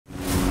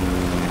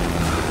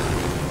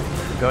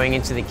Going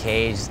into the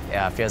cage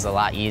feels a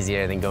lot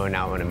easier than going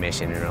out on a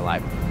mission in real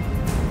life.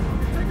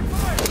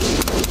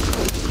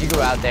 You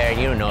go out there and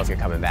you don't know if you're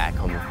coming back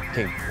home. You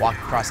could walk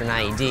across an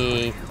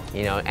IED,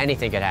 you know,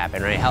 anything could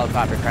happen, right?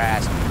 Helicopter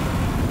crash.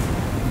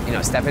 You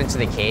know, stepping into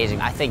the cage,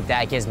 I think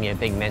that gives me a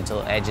big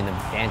mental edge and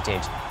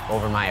advantage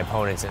over my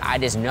opponents. And I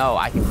just know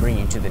I can bring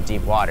you to the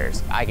deep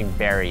waters. I can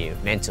bury you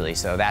mentally,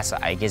 so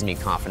it gives me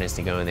confidence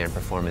to go in there and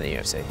perform in the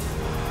UFC.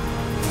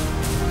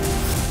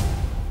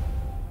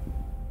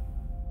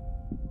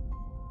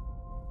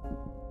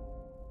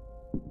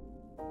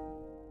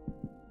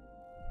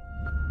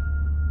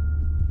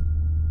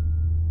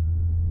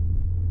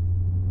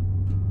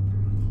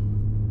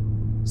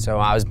 So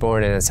I was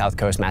born in South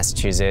Coast,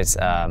 Massachusetts,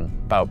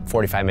 about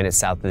 45 minutes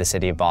south of the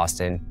city of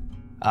Boston.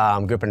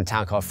 Grew up in a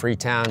town called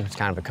Freetown. It's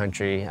kind of a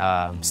country,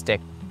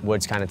 stick,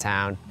 woods kind of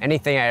town.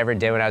 Anything I ever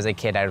did when I was a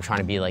kid, I was trying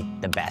to be like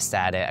the best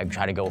at it. I'd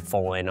try to go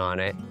full in on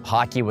it.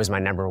 Hockey was my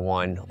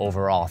 #1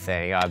 overall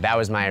thing. That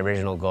was my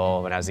original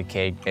goal when I was a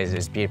kid,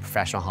 is be a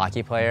professional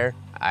hockey player.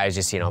 I was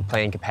just, you know,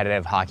 playing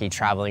competitive hockey,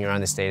 traveling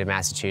around the state of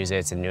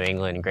Massachusetts and New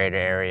England and greater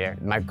area.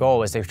 My goal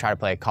was to try to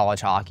play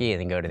college hockey and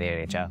then go to the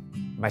NHL.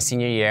 My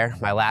senior year,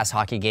 my last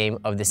hockey game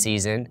of the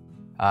season,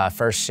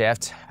 first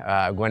shift,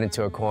 went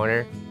into a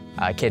corner.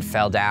 A kid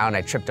fell down,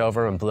 I tripped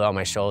over and blew out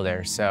my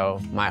shoulder.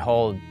 So my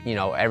whole, you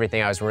know,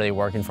 everything I was really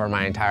working for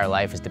my entire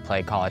life is to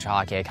play college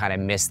hockey. I kind of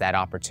missed that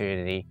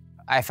opportunity.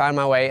 I found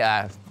my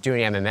way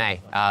doing MMA.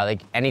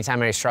 Like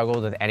anytime I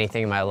struggled with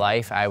anything in my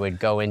life, I would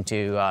go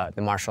into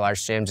the martial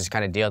arts gym, just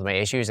kind of deal with my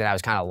issues, and I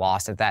was kind of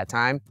lost at that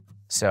time.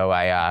 So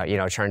I, you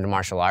know, turned to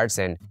martial arts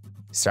and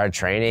started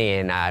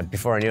training, and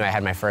before I knew it, I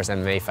had my first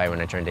MMA fight when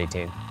I turned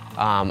 18.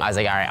 I was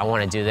like, all right, I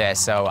want to do this.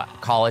 So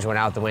college went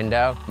out the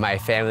window. My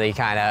family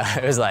kind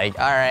of was like,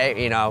 all right,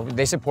 you know,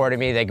 they supported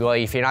me. They go, well,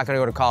 if you're not going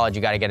to go to college,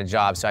 you got to get a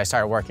job. So I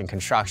started working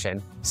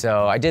construction.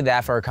 So I did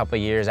that for a couple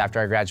of years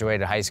after I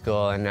graduated high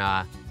school, and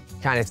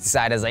kind of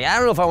decided, I was like, I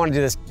don't know if I want to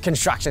do this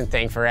construction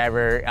thing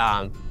forever.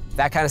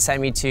 That kind of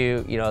sent me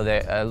to, you know,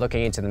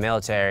 looking into the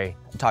military.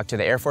 I talked to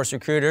the Air Force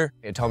recruiter.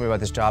 He told me about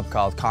this job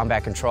called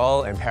combat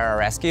control and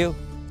pararescue.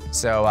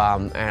 So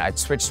and I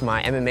switched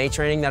my MMA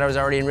training that I was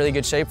already in really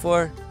good shape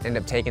for,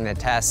 ended up taking the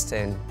test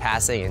and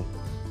passing, and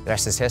the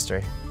rest is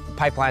history. The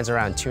pipeline's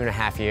around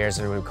 2.5 years,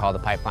 and we would call the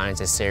pipelines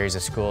a series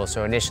of schools.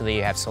 So initially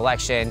you have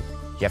selection,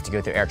 you have to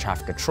go through air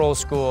traffic control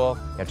school,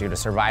 you have to go to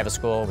survival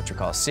school, which we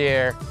call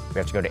SEER, we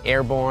have to go to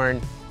airborne,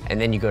 and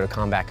then you go to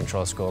combat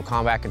control school.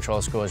 Combat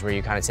control school is where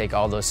you kind of take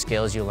all those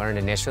skills you learned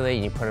initially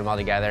and you put them all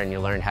together and you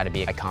learn how to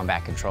be a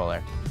combat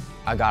controller.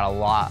 I got a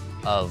lot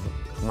of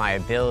my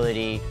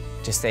ability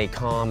to stay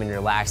calm and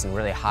relaxed in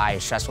really high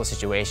stressful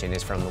situation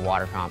is from the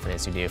water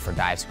confidence you do for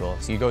dive school.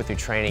 So you go through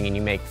training and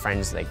you make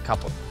friends, like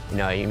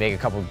you make a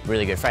couple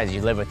really good friends.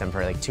 You live with them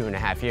for like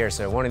 2.5 years.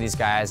 So one of these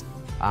guys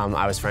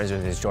I was friends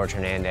with is George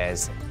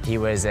Hernandez. He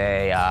was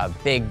a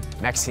big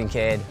Mexican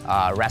kid,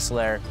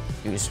 wrestler.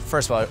 He was,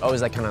 first of all,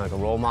 always like kind of like a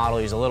role model.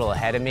 He was a little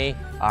ahead of me,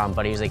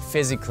 but he was like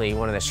physically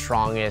one of the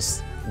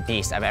strongest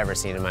beasts I've ever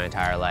seen in my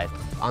entire life.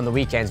 On the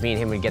weekends, me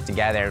and him would get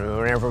together, and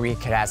whenever we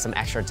could have some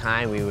extra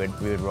time, we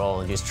would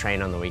roll and just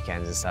train on the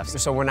weekends and stuff.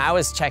 So when I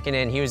was checking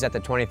in, he was at the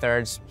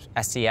 23rd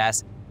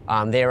STS.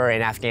 They were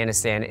in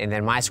Afghanistan, and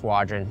then my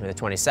squadron, the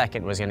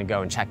 22nd, was gonna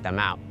go and check them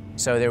out.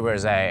 So there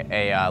was a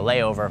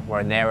layover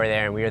where they were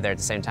there and we were there at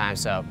the same time.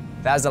 So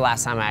that was the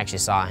last time I actually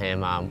saw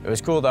him. It was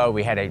cool though,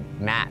 we had a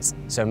mats,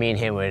 so me and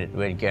him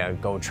would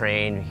go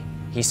train.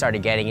 He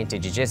started getting into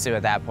jiu-jitsu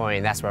at that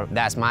point, and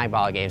that's my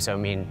ball game. So I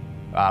mean,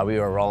 we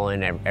were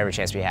rolling every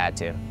chance we had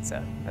to,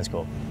 so that's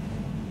cool.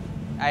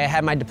 I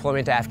had my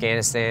deployment to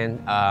Afghanistan,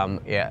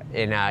 yeah,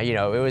 and you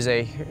know, it was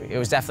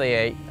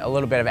definitely a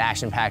little bit of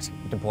action-packed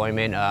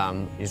deployment.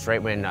 It was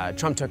right when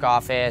Trump took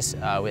office.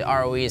 With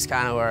ROEs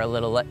kind of were a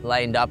little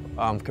lightened up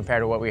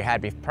compared to what we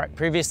had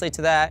previously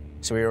to that.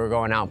 So we were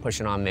going out and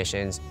pushing on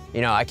missions.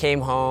 You know, I came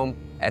home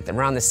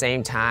around the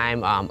same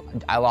time.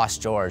 I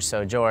lost George,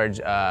 so George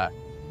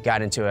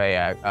got into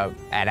an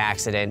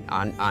accident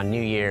on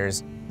New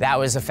Year's. That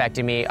was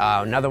affecting me.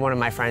 Another one of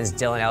my friends,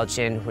 Dylan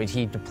Elchin, when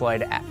he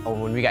deployed,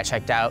 when we got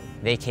checked out,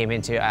 they came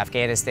into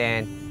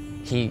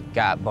Afghanistan. He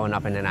got blown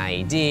up in an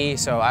IED.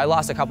 So I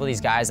lost a couple of these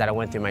guys that I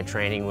went through my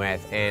training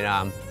with,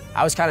 and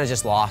I was kind of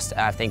just lost,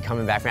 I think,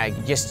 coming back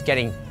from just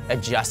getting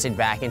adjusted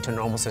back into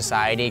normal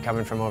society,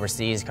 coming from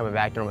overseas, coming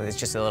back to normal. It's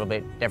just a little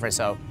bit different.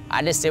 So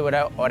I just did what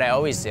I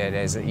always did,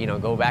 is, you know,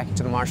 go back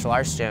into the martial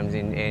arts gyms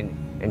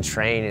and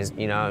train, is,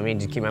 you know, I mean,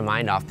 to keep my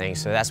mind off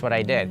things. So that's what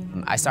I did.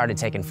 I started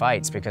taking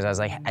fights because I was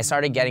like, I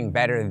started getting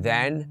better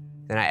then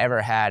than I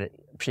ever had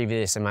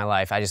previous in my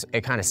life.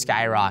 It kind of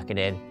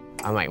skyrocketed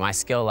on like my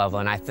skill level,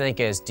 and I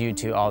think it's due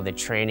to all the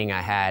training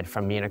I had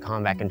from being a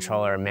combat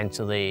controller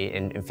mentally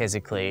and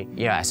physically.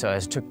 Yeah, so I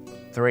took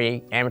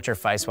 3 amateur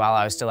fights while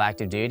I was still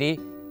active duty,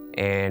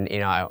 and you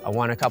know, I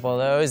won a couple of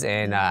those,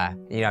 and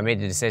you know, I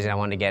made the decision I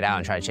wanted to get out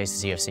and try to chase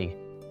the UFC.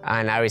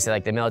 And I always say,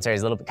 like, the military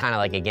is a little bit kind of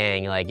like a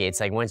gang. Like,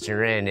 it's like once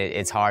you're in,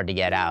 it's hard to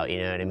get out,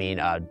 you know what I mean?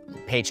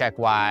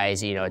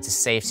 Paycheck-wise, you know, it's a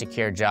safe,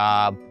 secure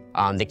job.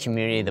 the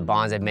community, the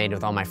bonds I've made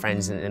with all my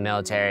friends in the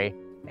military,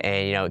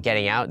 and you know,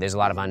 getting out, there's a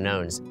lot of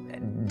unknowns.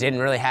 Didn't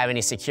really have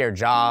any secure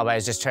job. I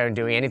was just trying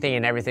to do anything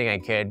and everything I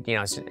could. You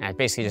know, I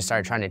basically just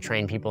started trying to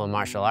train people in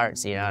martial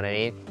arts, you know what I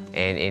mean?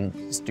 And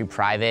just do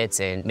privates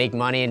and make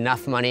money,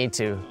 enough money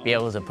to be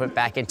able to put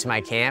back into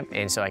my camp,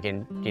 and so I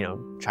can, you know,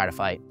 try to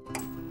fight.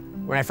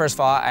 When I first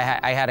fought,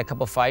 I had a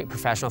couple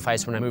professional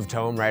fights when I moved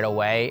home right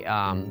away.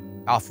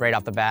 Right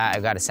off the bat, I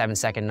got a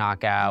 7-second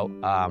knockout.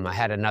 I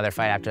had another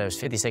fight after it was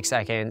 56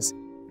 seconds.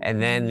 And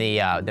then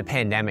the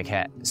pandemic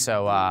hit.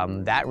 So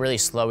that really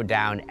slowed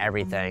down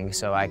everything.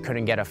 So I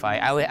couldn't get a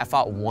fight. I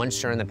fought once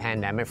during the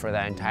pandemic for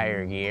that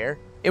entire year.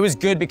 It was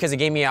good because it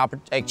gave me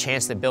a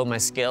chance to build my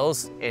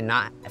skills and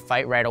not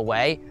fight right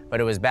away, but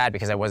it was bad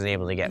because I wasn't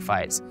able to get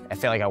fights. I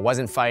felt like I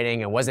wasn't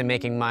fighting, I wasn't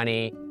making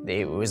money.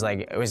 It was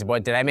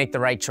what, did I make the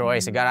right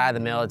choice? I got out of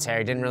the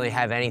military, didn't really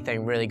have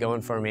anything really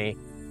going for me.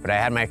 But I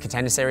had my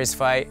Contender Series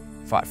fight,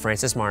 fought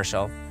Francis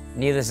Marshall.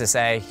 Needless to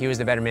say, he was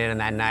the better man on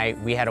that night.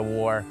 We had a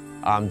war.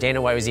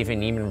 Dana White was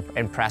even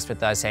impressed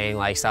with us, saying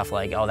like stuff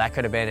like, oh, that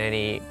could have been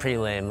any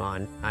prelim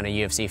on a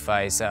UFC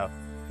fight. So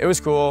it was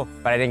cool,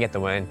 but I didn't get the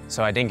win,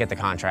 so I didn't get the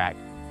contract.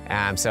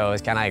 So it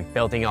was kind of like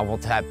building up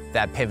to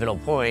that pivotal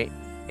point,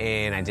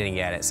 and I didn't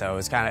get it. So it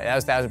was that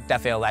was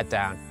definitely a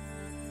letdown.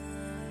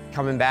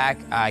 Coming back,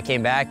 I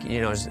came back,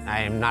 you know,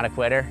 I am not a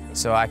quitter.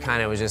 So I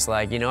kind of was just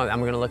like, you know,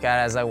 I'm gonna look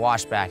at it as a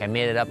wash back. I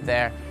made it up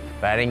there,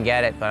 but I didn't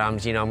get it, but I'm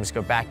just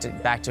going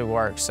back to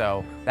work.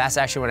 So that's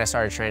actually when I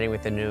started training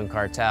with the Noon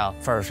Cartel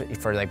for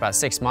like about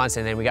 6 months,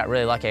 and then we got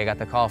really lucky. I got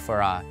the call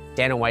for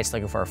Dana White's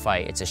looking for a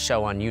fight. It's a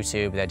show on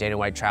YouTube that Dana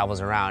White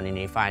travels around and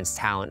he finds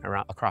talent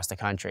across the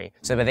country.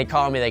 So but they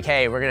called me like,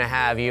 hey, we're gonna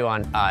have you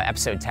on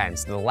episode 10,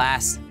 so the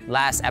last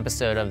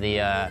episode of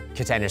the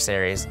Contender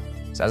Series.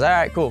 So I was like,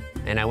 all right, cool.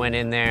 And I went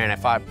in there and I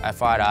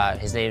fought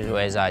his name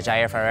was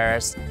Jair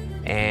Ferreras.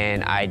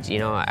 And I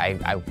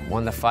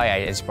won the fight.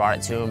 I just brought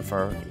it to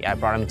him I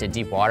brought him into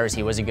deep waters.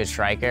 He was a good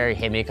striker. He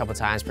hit me a couple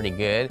times pretty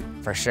good,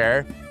 for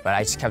sure. But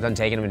I just kept on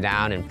taking him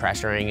down and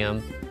pressuring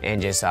him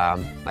and just,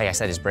 like I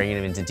said, just bringing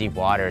him into deep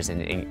waters,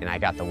 and I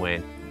got the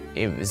win.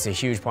 It was a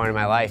huge point in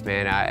my life,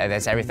 man.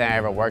 That's everything I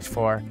ever worked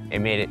for. It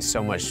made it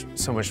so much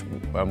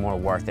more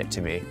worth it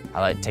to me.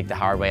 I like to take the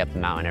hard way up the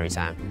mountain every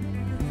time.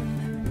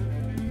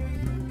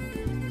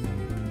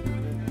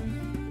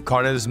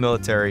 Connor's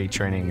military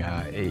training,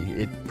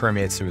 it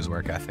permeates through his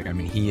work ethic. I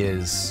mean, he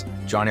is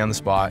Johnny on the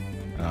spot.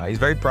 He's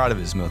very proud of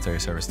his military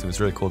service, too. It's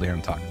really cool to hear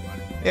him talk about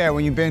it. Yeah,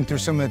 when you've been through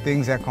some of the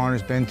things that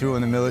Connor's been through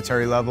on the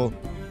military level,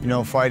 you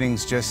know,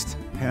 fighting's just,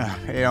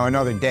 you know,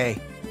 another day.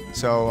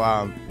 So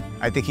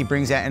I think he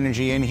brings that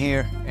energy in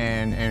here,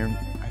 and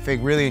I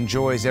think really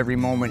enjoys every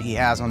moment he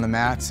has on the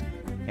mats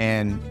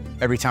and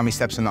every time he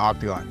steps in the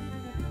octagon.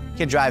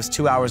 Kid drives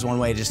 2 hours one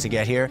way just to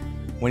get here.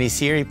 When he's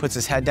here, he puts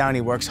his head down, he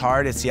works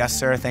hard. It's yes,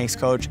 sir, thanks,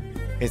 coach.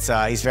 It's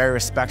he's very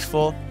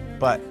respectful.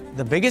 But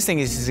the biggest thing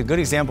is he's a good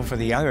example for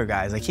the younger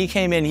guys. Like, he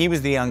came in, he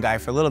was the young guy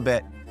for a little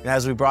bit, and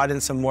as we brought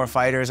in some more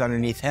fighters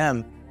underneath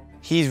him,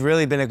 he's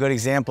really been a good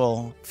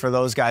example for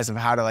those guys of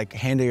how to like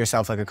handle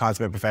yourself like a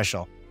consummate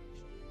professional.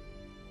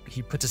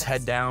 He puts his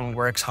head down,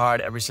 works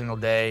hard every single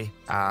day.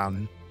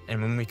 And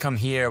when we come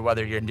here,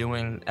 whether you're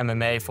doing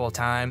MMA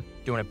full-time,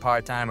 doing it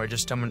part-time, or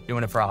just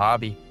doing it for a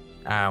hobby,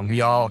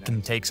 we all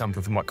can take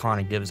something from what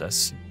Connor gives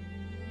us.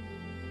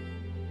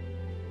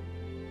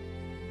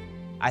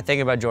 I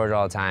think about George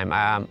all the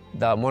time.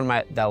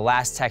 The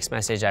last text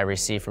message I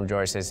received from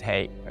George says,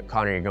 hey,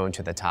 Connor, you're going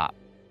to the top.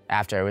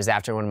 It was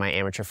after one of my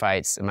amateur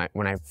fights,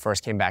 when I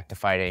first came back to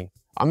fighting.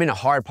 I'm in a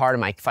hard part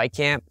of my fight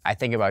camp. I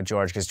think about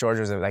George, because George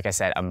was, like I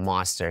said, a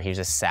monster. He was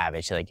a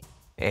savage,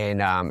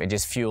 and it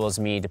just fuels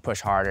me to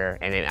push harder,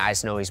 and I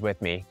just know he's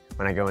with me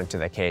when I go into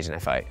the cage and I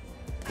fight.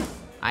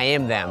 I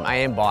am them, I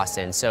am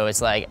Boston, so it's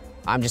like,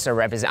 I'm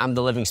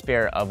the living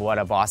spirit of what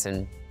a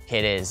Boston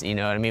kid is, you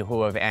know what I mean,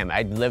 who I am.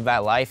 I live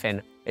that life,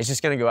 and it's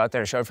just gonna go out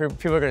there and show,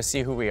 people are gonna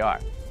see who we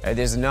are.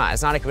 It's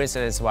not a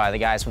coincidence why the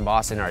guys from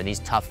Boston are these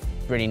tough,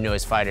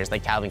 gritty-nosed fighters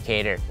like Calvin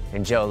Kattar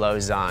and Joe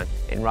Lozon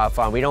and Rob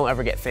Font. We don't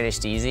ever get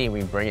finished easy, and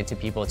we bring it to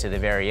people to the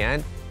very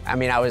end. I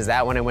mean, I was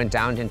that when I went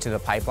down into the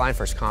pipeline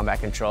for combat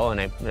control, and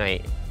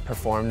I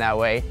performed that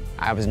way.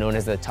 I was known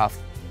as the tough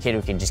kid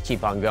who can just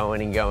keep on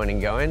going and going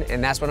and going,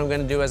 and that's what I'm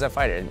gonna do as a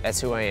fighter. That's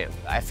who I am.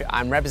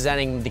 I'm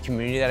representing the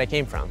community that I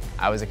came from.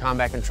 I was a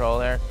combat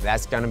controller.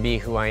 That's gonna be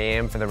who I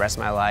am for the rest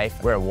of my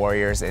life. We're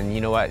warriors, and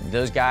you know what?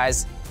 Those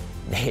guys,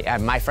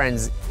 my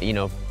friends, you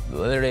know,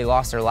 literally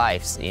lost their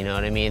lives, you know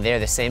what I mean? They're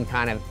the same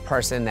kind of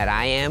person that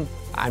I am.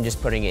 I'm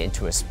just putting it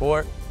into a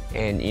sport,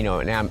 and you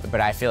know, but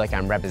I feel like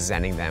I'm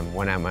representing them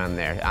when I'm on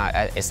there.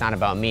 It's not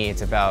about me,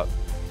 it's about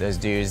those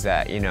dudes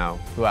that, you know,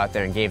 who out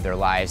there and gave their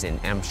lives, and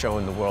I'm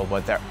showing the world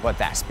what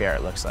that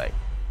spirit looks like.